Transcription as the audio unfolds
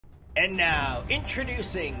And now,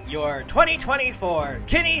 introducing your 2024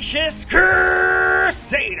 Canisius Crusaders.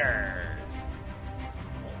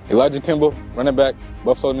 Elijah Kimball, running back,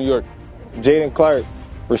 Buffalo, New York. Jaden Clark,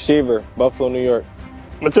 receiver, Buffalo, New York.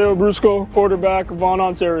 Mateo Brusco, quarterback, Vaughan,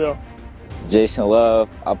 Ontario. Jason Love,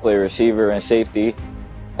 I play receiver and safety,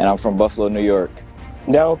 and I'm from Buffalo, New York.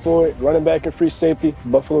 Dallin Floyd, running back and free safety,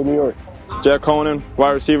 Buffalo, New York. Jack Conan,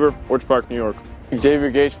 wide receiver, Orchard Park, New York. Xavier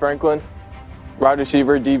Gage Franklin, wide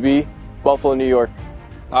receiver, DB, Buffalo, New York.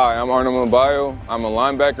 Hi, I'm Arnold Mbayo. I'm a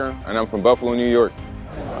linebacker, and I'm from Buffalo, New York.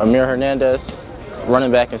 Amir Hernandez,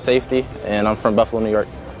 running back and safety, and I'm from Buffalo, New York.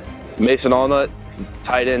 Mason Allnut,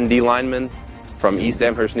 tight end D lineman from East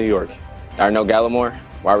Amherst, New York. Darnell Gallimore,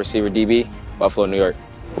 wide receiver DB, Buffalo, New York.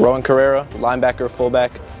 Rowan Carrera, linebacker,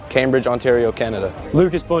 fullback, Cambridge, Ontario, Canada.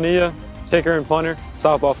 Lucas Bonilla, kicker and punter,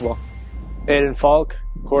 South Buffalo. Aiden Falk,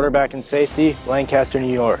 quarterback and safety, Lancaster,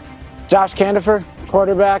 New York. Josh Candifer,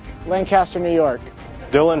 quarterback, Lancaster, New York.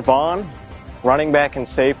 Dylan Vaughn, running back and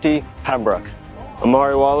safety, Pembroke.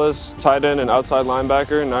 Amari Wallace, tight end and outside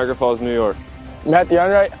linebacker, Niagara Falls, New York. Matthew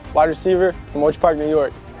Unright, wide receiver from Orchard Park, New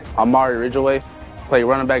York. Amari Ridgeway, play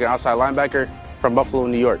running back and outside linebacker from Buffalo,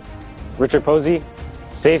 New York. Richard Posey,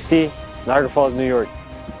 safety, Niagara Falls, New York.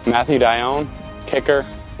 Matthew Dione, kicker,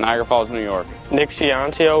 Niagara Falls, New York. Nick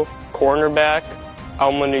Ciantio, cornerback,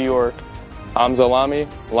 Alma, New York. Hamza Lamy,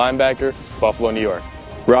 linebacker, Buffalo, New York.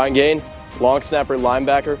 Ryan Gain, long snapper,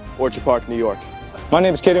 linebacker, Orchard Park, New York. My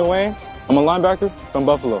name is Kaden Wayne. I'm a linebacker from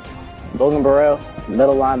Buffalo. Logan Burrell,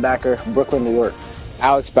 middle linebacker, Brooklyn, New York.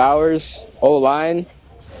 Alex Bowers, O-line,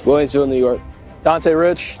 Williamsville, New York. Dante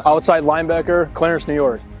Rich, outside linebacker, Clarence, New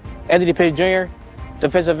York. Anthony Page Jr.,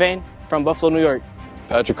 defensive end from Buffalo, New York.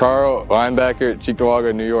 Patrick Carl, linebacker,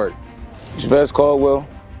 Cheektowaga, New York. Javez Caldwell,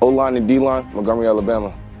 O-line and D-line, Montgomery,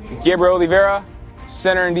 Alabama. Gabriel Oliveira,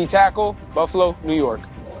 center and D tackle, Buffalo, New York.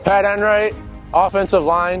 Pat Enright, offensive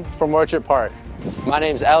line from Orchard Park. My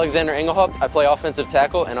name is Alexander Engelhaupt. I play offensive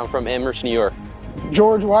tackle, and I'm from Amherst, New York.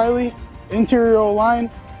 George Wiley, interior line,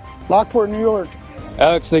 Lockport, New York.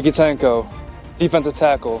 Alex Nikitenko, defensive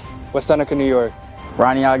tackle, West Seneca, New York.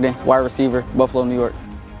 Ronnie Ogden, wide receiver, Buffalo, New York.